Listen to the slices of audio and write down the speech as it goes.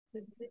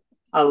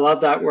I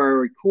love that we're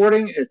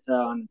recording. It's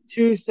on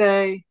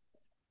Tuesday.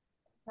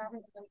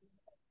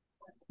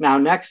 Now,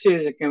 next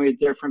Tuesday is going to be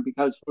different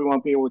because we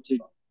won't be able to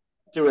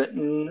do it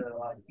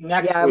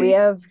next Yeah, we week.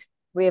 have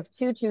we have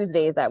two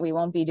Tuesdays that we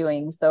won't be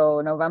doing.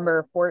 So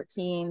November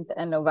 14th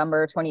and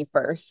November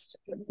 21st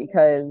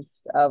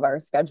because of our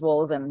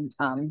schedules and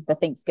the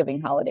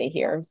Thanksgiving holiday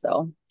here.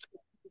 So,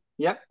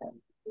 Yep.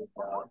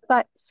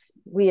 but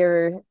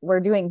we're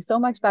doing so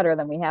much better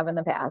than we have in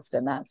the past,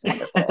 and that's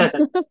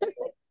wonderful.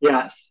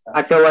 Yes.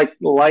 I feel like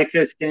life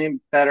is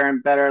getting better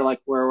and better, like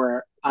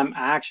I'm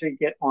actually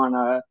get on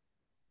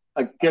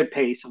a good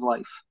pace of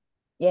life.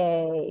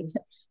 Yay.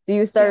 Do you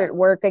Yeah. start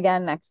work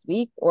again next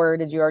week or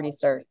did you already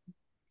start?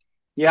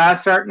 Yeah, I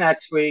start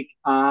next week.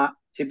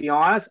 To be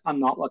honest, I'm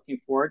not looking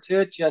forward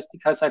to it just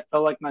because I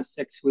feel like my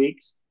 6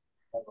 weeks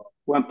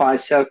went by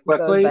so Goes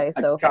quickly. by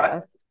so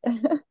fast.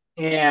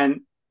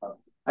 And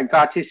I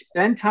got to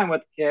spend time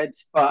with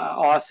kids, but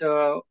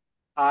also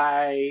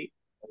I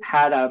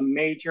had a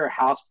major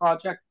house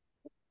project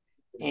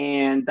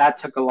and that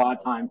took a lot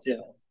of time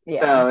too. Yeah.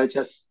 So it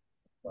just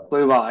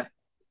flew by.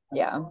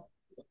 Yeah.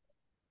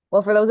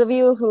 Well, for those of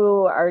you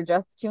who are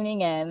just tuning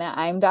in,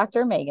 I'm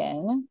Dr.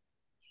 Megan,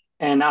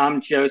 And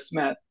I'm Joe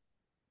Smith.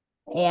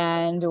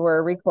 and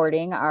we're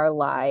recording our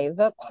live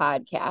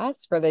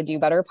podcast for the Do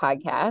Better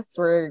podcast.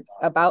 We're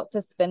about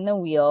to spin the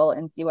wheel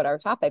and see what our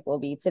topic will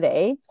be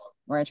today.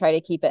 We're going to try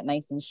to keep it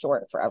nice and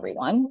short for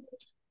everyone.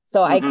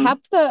 So I Mm-hmm.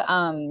 kept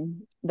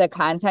the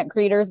content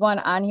creators one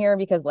on here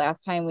because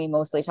last time we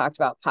mostly talked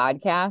about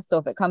podcasts. So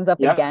if it comes up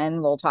Yep.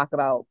 again, we'll talk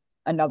about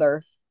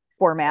another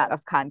format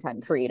of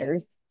content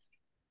creators.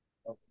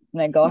 I'm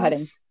going to go ahead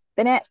and Nice.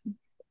 spin it.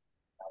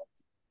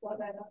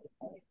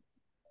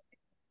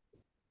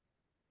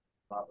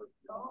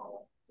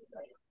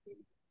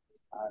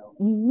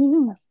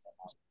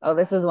 Oh,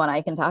 this is one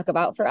I can talk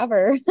about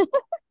forever.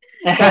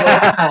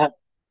 So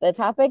the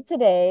topic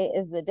today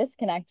is the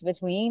disconnect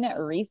between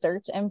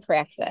research and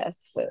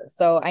practice.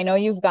 So I know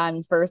you've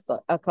gone first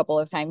a couple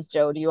of times,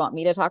 Joe. Do you want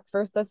me to talk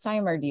first this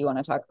time, or do you want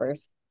to talk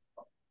first?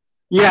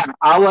 Yeah,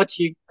 I'll let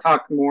you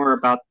talk more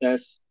about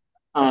this,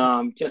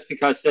 Okay. just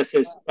because this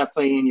is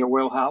definitely in your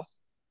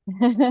wheelhouse.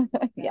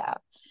 Yeah.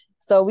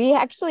 So we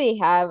actually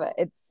have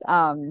it's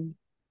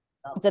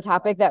a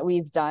topic that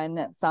we've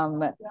done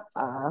some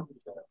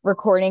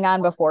recording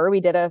on before. We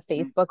did a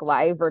Facebook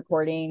Live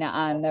recording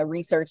on the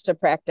research to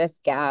practice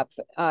gap,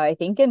 I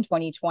think in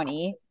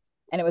 2020,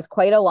 and it was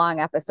quite a long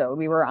episode.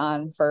 We were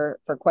on for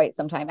quite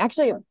some time.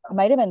 Actually, it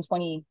might have been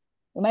 20.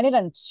 We might have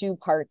done two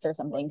parts or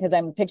something because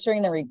I'm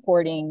picturing the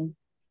recording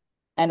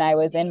and I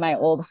was in my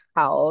old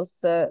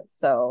house.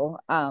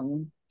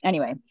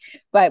 Anyway,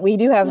 but we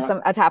do have Yeah.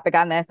 a topic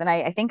on this, and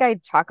I think I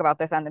talk about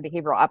this on the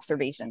behavioral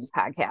observations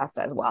podcast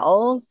as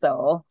well.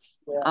 So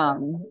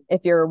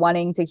if you're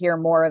wanting to hear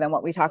more than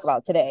what we talk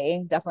about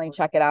today, definitely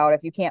check it out.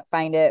 If you can't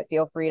find it,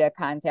 feel free to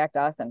contact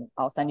us and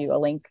I'll send you a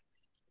link.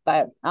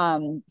 But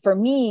for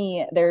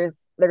me,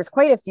 there's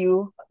quite a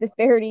few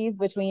disparities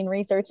between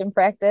research and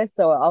practice.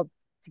 So I'll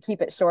to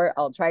keep it short,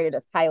 I'll try to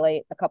just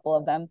highlight a couple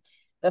of them.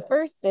 The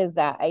first is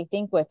that I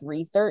think with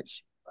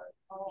research,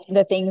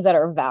 the things that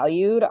are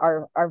valued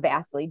are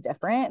vastly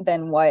different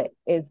than what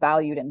is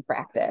valued in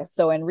practice.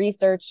 So in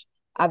research,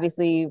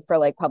 obviously for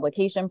like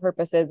publication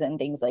purposes and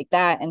things like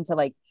that, and to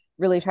like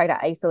really try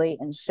to isolate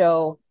and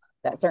show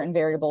that certain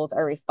variables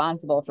are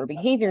responsible for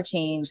behavior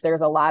change,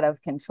 there's a lot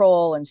of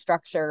control and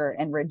structure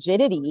and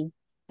rigidity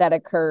that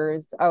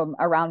occurs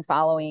around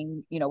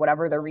following,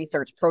 whatever the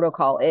research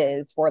protocol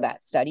is for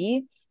that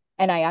study.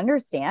 And I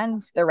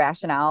understand the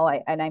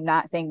rationale, and I'm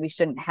not saying we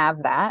shouldn't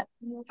have that.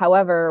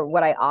 However,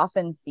 what I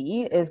often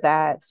see is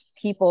that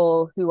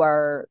people who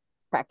are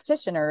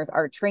practitioners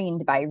are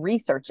trained by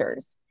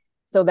researchers.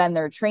 So then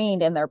they're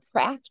trained in their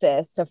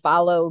practice to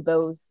follow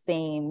those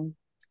same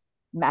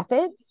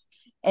methods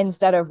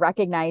instead of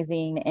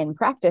recognizing in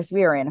practice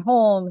we are in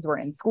homes, we're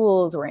in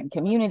schools, we're in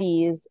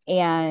communities,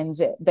 and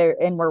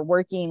we're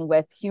working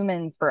with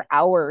humans for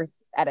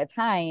hours at a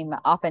time,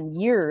 often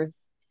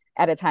years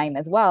at a time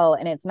as well.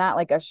 And it's not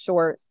like a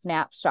short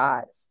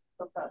snapshot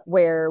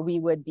where we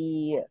would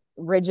be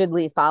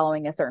rigidly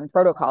following a certain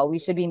protocol. We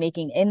should be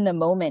making in the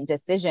moment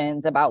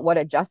decisions about what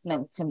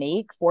adjustments to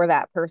make for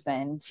that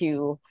person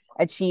to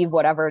achieve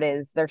whatever it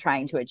is they're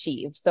trying to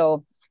achieve.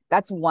 So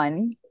that's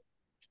one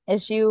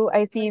issue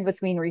I see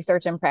between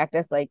research and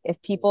practice. Like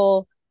if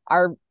people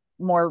are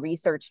more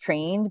research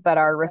trained but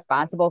are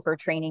responsible for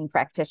training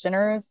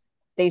practitioners,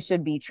 they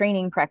should be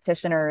training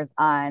practitioners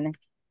on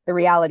the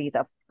realities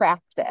of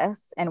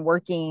practice and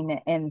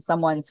working in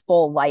someone's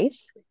full life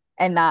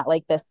and not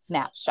like this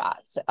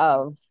snapshot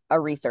of a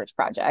research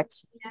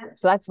project.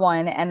 So that's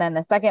one. And then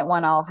the second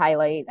one I'll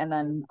highlight and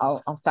then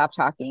I'll stop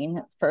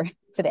talking for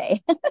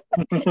today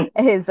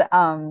is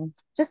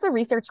just the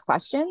research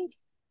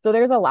questions. So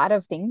there's a lot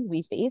of things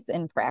we face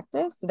in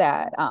practice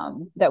that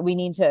we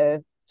need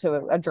to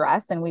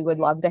address, and we would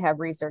love to have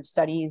research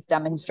studies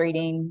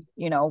demonstrating,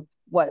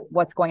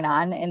 what's going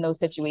on in those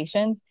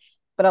situations.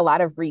 but a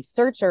lot of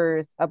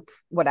researchers,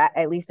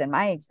 at least in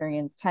my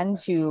experience, tend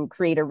to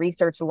create a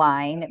research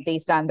line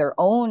based on their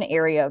own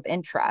area of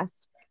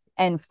interest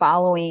and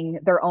following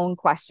their own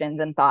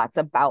questions and thoughts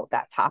about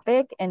that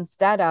topic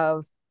instead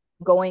of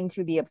going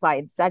to the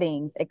applied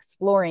settings,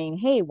 exploring,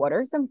 hey, what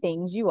are some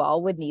things you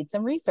all would need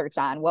some research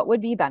on? What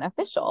would be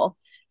beneficial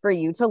for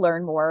you to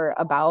learn more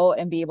about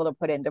and be able to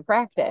put into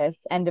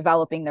practice, and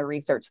developing the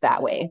research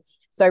that way.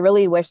 So I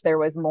really wish there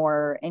was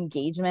more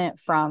engagement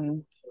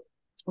from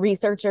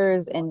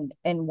researchers and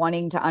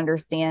wanting to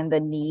understand the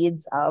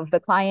needs of the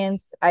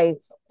clients. I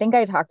think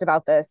I talked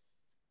about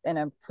this in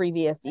a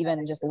previous,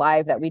 even just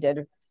live that we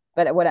did,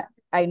 but what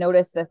I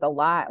noticed this a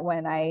lot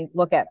when I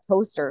look at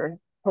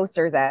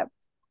posters at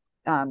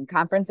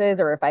conferences,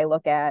 or if I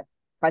look at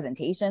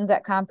presentations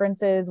at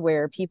conferences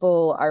where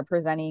people are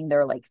presenting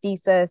their like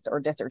thesis or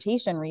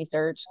dissertation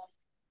research,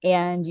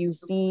 and you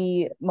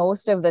see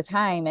most of the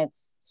time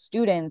it's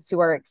students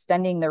who are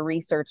extending the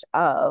research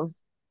of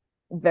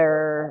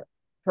their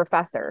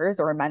professors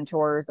or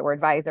mentors or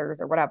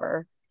advisors or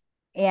whatever,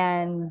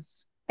 and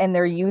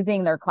they're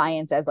using their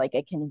clients as like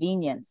a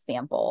convenience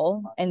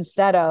sample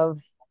instead of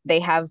they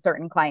have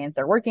certain clients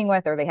they're working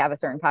with, or they have a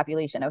certain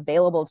population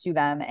available to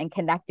them, and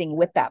connecting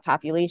with that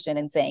population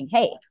and saying,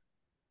 hey,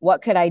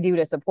 what could I do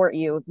to support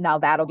you? Now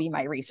that'll be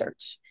my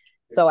research.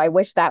 So I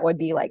wish that would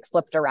be like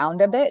flipped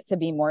around a bit to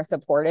be more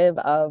supportive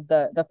of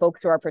the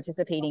folks who are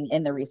participating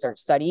in the research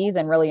studies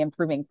and really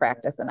improving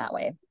practice in that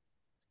way.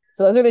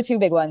 So those are the two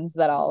big ones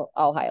that I'll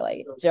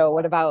highlight. Joe,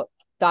 what about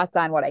thoughts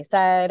on what I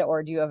said,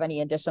 or do you have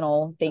any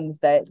additional things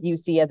that you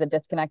see as a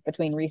disconnect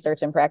between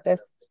research and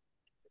practice?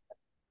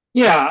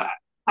 Yeah,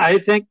 I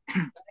think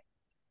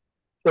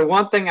the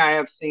one thing I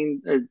have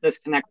seen a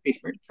disconnect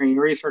between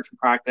research and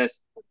practice,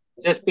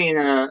 just being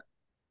a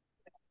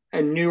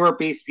newer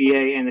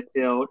BCBA in the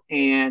field,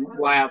 and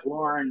what I've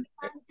learned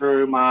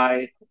through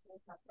my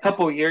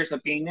couple of years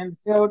of being in the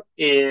field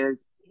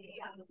is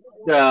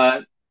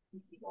the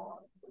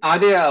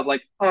idea of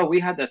like, oh, we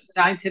have the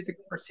scientific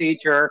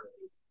procedure.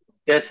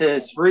 This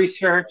is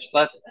research.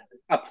 Let's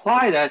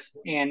apply this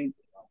and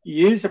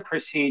use a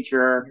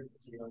procedure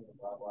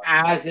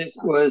as it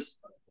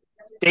was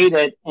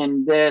stated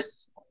in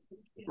this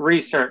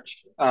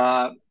research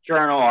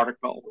journal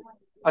article.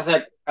 I was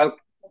like, oh,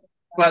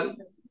 but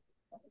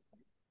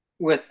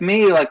with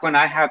me, like when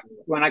I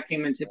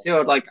came into the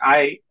field, like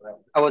I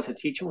was a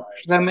teacher for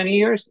so many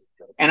years,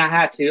 and I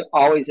had to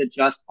always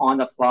adjust on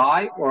the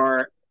fly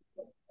or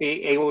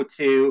be able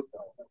to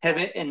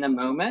pivot in the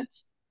moment.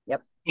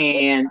 Yep.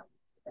 And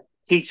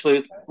teach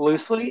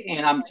loosely,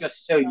 and I'm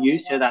just so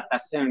used to that.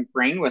 That's so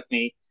ingrained with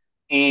me.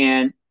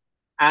 And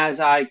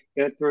as I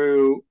go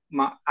through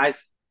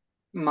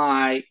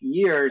my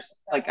years,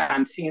 like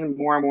I'm seeing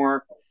more and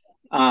more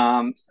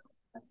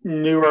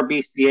newer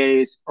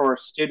BCBAs or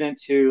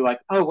students who like,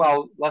 oh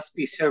well, let's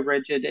be so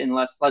rigid and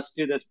let's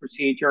do this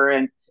procedure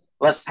and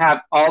let's have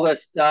all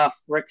this stuff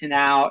written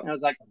out. And I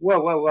was like,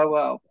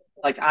 whoa.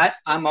 Like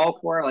I'm all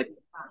for like,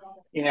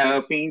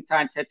 being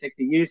scientific,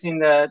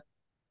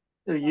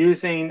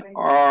 using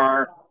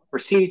our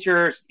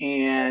procedures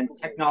and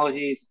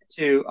technologies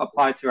to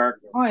apply to our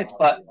clients,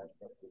 but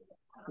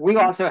we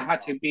also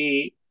had to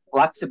be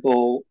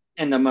flexible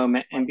in the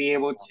moment and be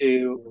able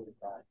to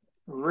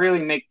really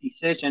make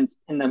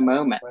decisions in the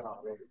moment.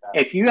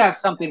 If you have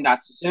something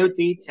that's so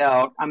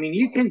detailed, I mean,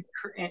 you can,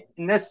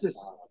 and this is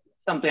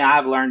something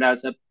I've learned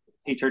as a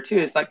teacher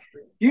too, is like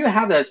you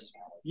have this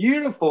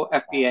beautiful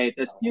FBA,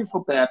 this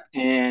beautiful BIP,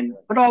 and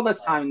put all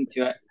this time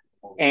into it,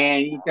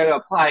 and you go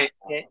apply it.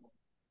 It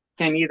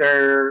can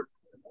either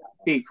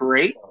be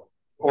great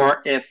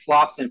or it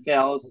flops and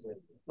fails,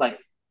 like,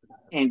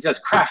 and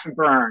just crash and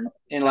burn.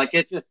 And like,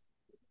 it's just,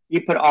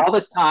 you put all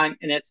this time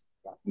and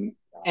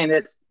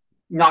it's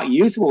not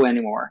usable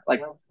anymore.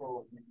 Like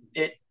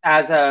it,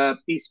 as a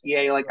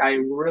BCBA, like I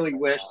really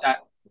wish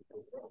that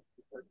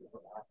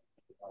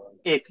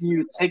if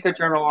you take a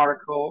journal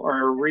article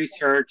or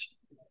research,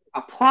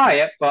 apply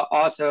it, but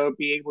also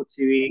be able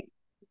to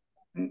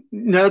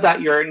know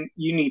that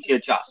you need to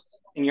adjust,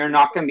 and you're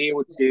not going to be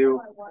able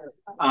to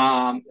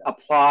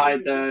apply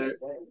the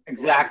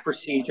exact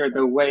procedure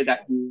the way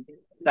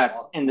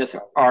that's in this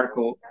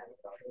article.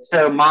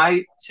 So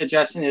my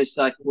suggestion is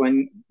like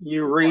when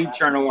you read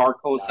journal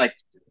articles, like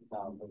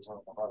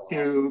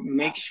to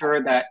make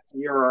sure that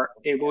you're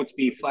able to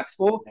be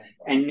flexible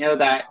and know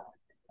that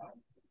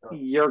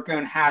you're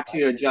going to have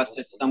to adjust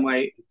it some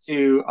way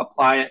to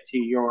apply it to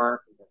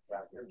your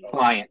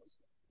clients.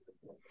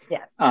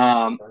 Yes.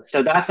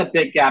 So that's a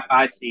big gap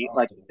I see,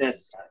 like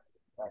this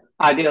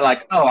idea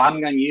like, oh,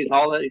 I'm going to use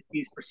all of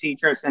these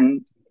procedures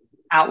and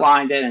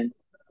outlined it. And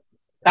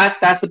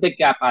that's a big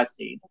gap I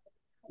see.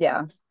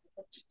 Yeah.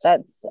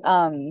 That's,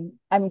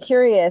 I'm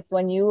curious,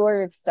 when you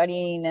were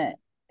studying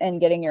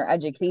and getting your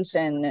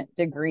education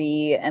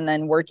degree and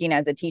then working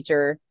as a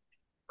teacher,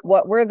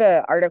 what were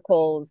the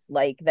articles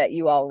like that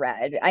you all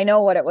read? I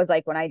know what it was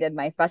like when I did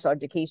my special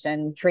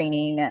education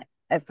training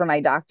for my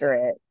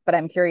doctorate, but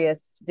I'm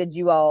curious, did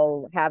you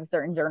all have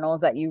certain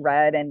journals that you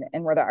read and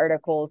were the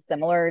articles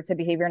similar to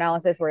behavior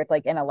analysis where it's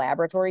like in a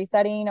laboratory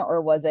setting,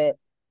 or was it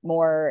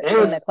more It in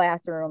was the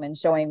classroom and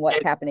showing what's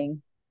it's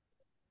happening?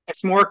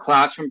 it's more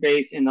classroom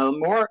based, and the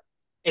more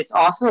it's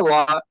also a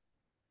lot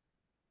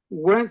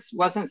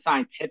wasn't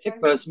scientific,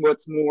 but it's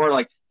what's more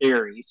like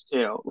theories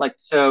too. Like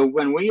so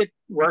when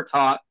were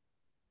taught,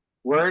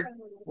 we're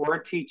we're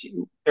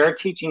teaching they're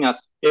teaching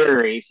us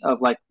theories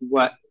of like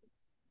what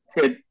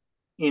could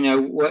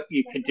what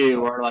you could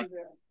do, or like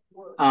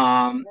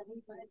um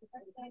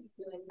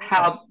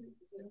how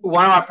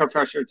one of our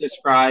professors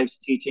describes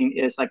teaching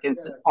is like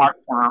it's an art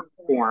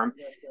form.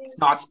 It's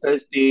not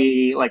supposed to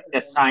be like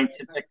the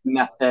scientific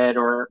method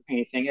or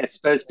anything. It's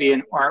supposed to be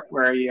an art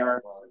where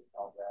you're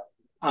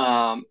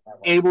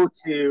able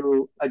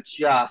to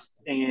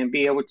adjust and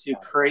be able to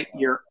create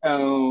your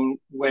own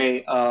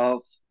way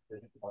of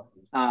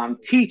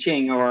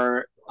teaching,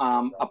 or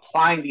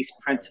applying these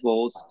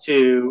principles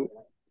to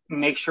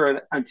make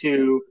sure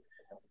to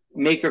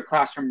make your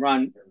classroom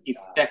run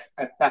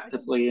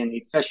effectively and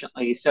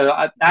efficiently. So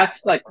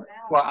that's like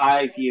what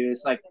I view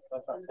is like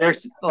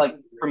there's like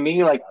for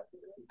me like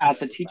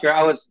as a teacher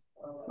I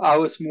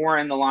was more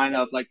in the line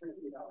of like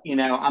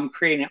I'm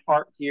creating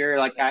art here,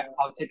 like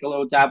I'll take a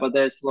little dab of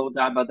this, a little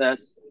dab of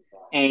this,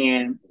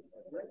 and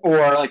or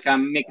like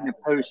I'm making a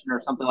potion or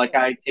something, like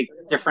I take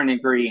different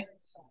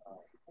ingredients.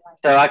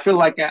 So I feel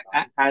like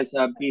as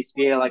a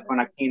BCBA, like when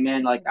I came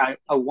in, like I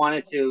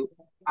wanted to,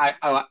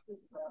 I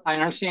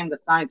understand the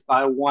science, but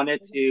I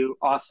wanted to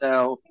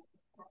also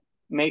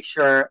make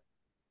sure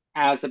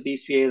as a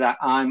BCBA that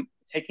I'm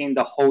taking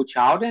the whole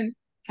child in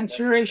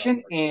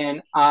consideration,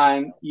 and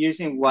I'm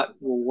using what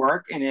will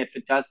work. And if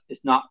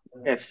it's not,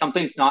 if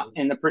something's not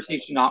in the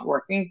procedure not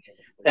working,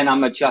 then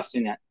I'm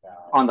adjusting it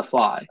on the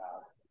fly.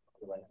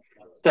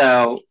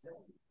 So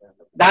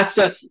that's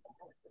just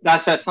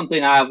that's just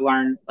something I've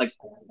learned. Like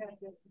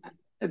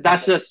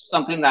that's just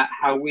something that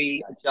how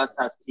we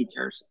adjust as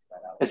teachers.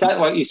 Is that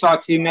what you saw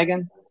too,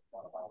 Megan?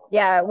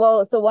 Yeah,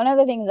 well, so one of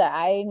the things that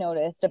I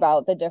noticed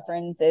about the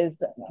difference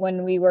is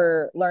when we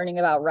were learning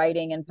about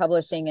writing and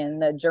publishing in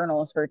the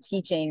journals for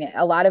teaching,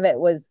 a lot of it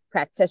was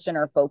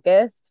practitioner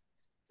focused.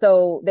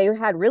 So they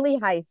had really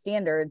high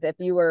standards. If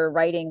you were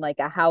writing like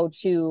a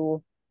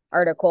how-to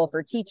article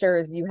for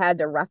teachers, you had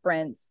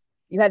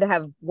to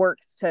have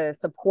works to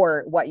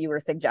support what you were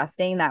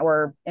suggesting that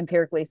were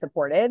empirically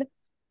supported.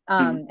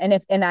 Mm-hmm.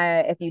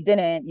 If you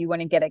didn't, you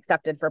wouldn't get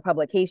accepted for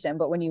publication.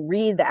 But when you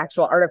read the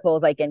actual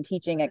articles, like in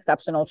Teaching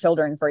Exceptional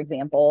Children, for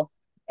example,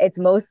 it's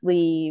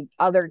mostly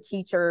other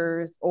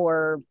teachers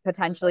or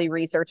potentially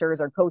researchers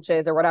or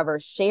coaches or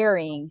whatever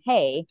sharing,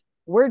 hey,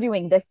 we're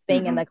doing this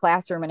thing in Mm-hmm. the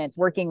classroom and it's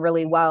working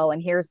really well,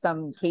 and here's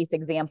some case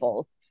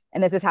examples,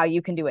 and this is how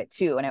you can do it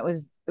too. And it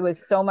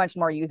was so much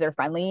more user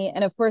friendly.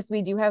 And of course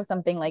we do have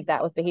something like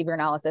that with behavior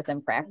analysis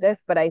in practice,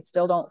 but I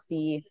still don't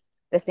see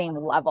the same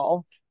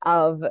level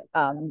of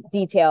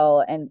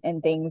detail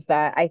and things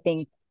that I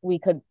think we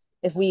could,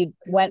 if we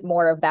went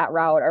more of that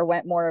route, or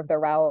went more of the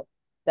route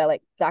that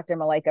like Dr.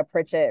 Malaika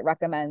Pritchett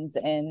recommends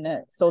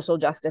in Social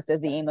Justice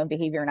as the Aim of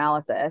Behavior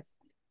Analysis,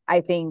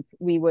 I think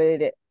we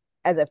would,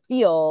 as a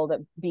field,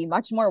 be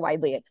much more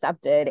widely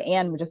accepted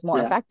and just more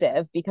Yeah.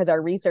 effective, because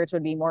our research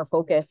would be more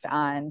focused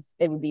on,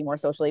 it would be more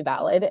socially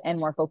valid and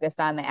more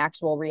focused on the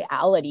actual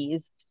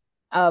realities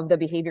of the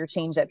behavior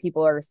change that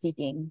people are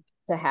seeking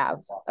to have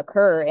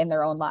occur in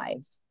their own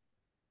lives.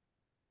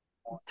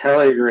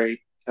 Totally agree.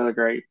 Totally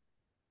agree.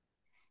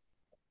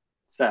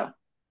 So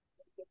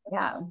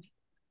Yeah.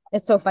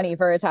 It's so funny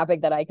for a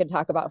topic that I could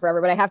talk about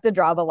forever, but I have to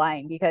draw the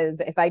line, because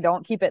if I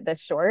don't keep it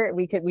this short,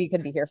 we could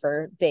be here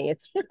for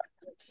days.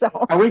 So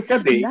and we could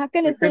I'm be. not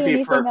going to We could say be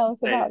anything for else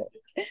about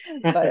days.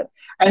 it. But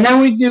And then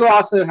we do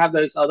also have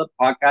those other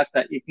podcasts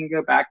that you can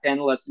go back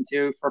and listen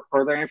to for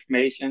further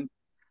information.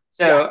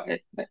 So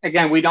yes,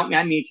 again, we don't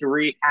need to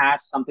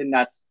rehash something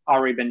that's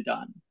already been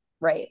done.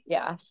 right.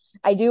 Yeah.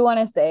 I do want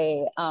to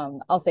say,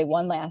 I'll say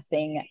one last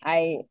thing.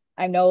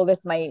 I know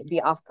this might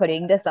be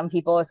off-putting to some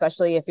people,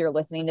 especially if you're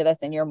listening to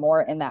this and you're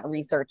more in that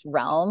research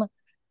realm.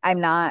 I'm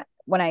not,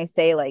 when I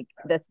say like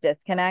this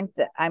disconnect,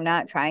 I'm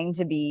not trying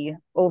to be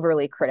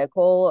overly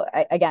critical.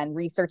 Again,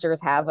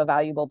 researchers have a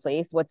valuable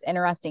place. What's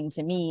interesting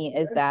to me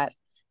is that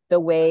the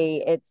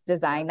way it's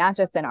designed, not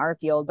just in our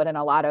field, but in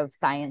a lot of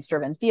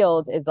science-driven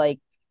fields, is like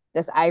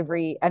this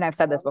ivory, and I've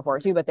said this before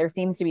too, but there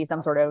seems to be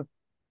some sort of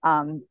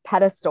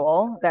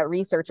pedestal that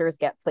researchers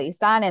get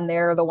placed on, and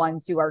they're the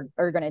ones who are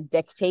going to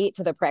dictate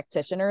to the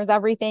practitioners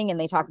everything. And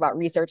they talk about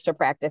research to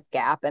practice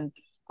gap and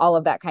all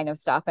of that kind of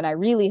stuff. And I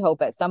really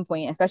hope at some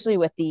point, especially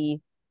with the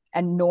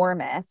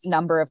enormous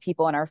number of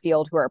people in our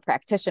field who are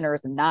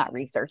practitioners and not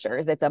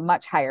researchers, it's a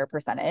much higher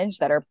percentage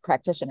that are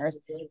practitioners,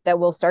 that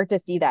we'll start to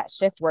see that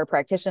shift where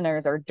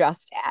practitioners are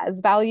just as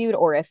valued,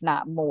 or if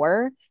not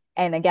more.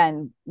 And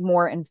again,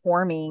 more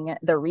informing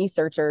the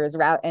researchers.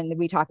 And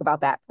we talk about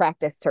that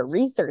practice to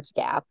research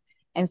gap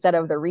instead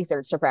of the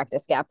research to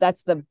practice gap.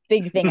 That's the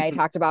big thing I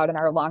talked about in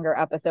our longer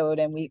episode.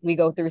 And we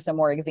go through some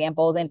more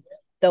examples. And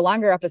the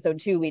longer episode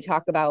too, we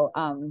talk about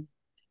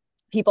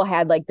people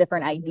had like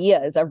different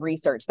ideas of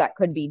research that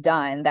could be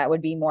done that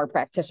would be more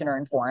practitioner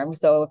informed.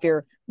 So if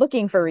you're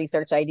looking for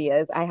research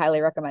ideas, I highly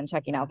recommend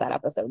checking out that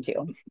episode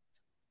too.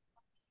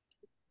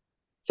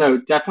 So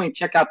definitely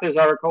check out those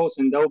articles,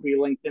 and they'll be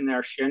linked in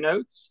their show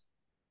notes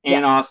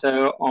and Yes.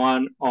 also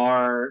on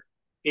our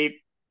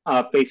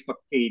Facebook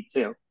feed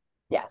too.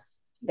 Yes,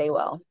 they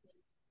will.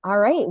 All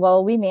right.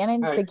 Well, we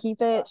managed All to right.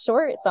 keep it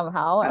short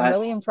somehow. I'm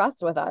really Yes,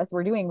 impressed with us.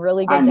 We're doing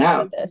really I good job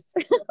know. with this.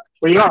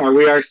 We are.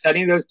 We are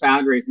setting those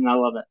boundaries, and I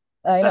love it.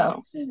 I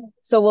know. So,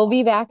 So we'll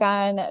be back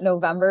on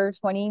November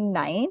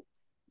 29th yep.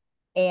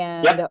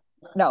 and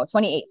no,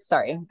 28th.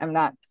 Sorry, I'm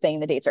not saying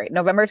the dates right.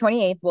 November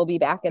 28th, we'll be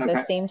back at the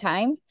Okay. same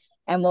time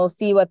and we'll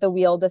see what the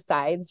wheel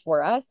decides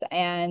for us.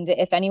 And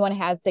if anyone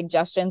has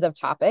suggestions of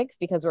topics,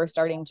 because we're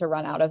starting to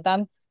run out of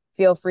them,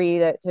 feel free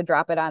to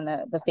drop it on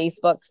the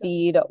Facebook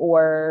feed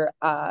or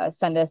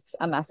send us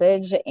a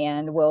message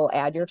and we'll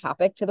add your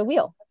topic to the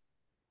wheel.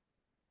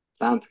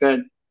 Sounds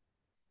good.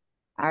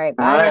 All right.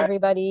 All Bye, right.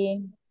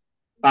 everybody.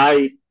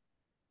 Bye.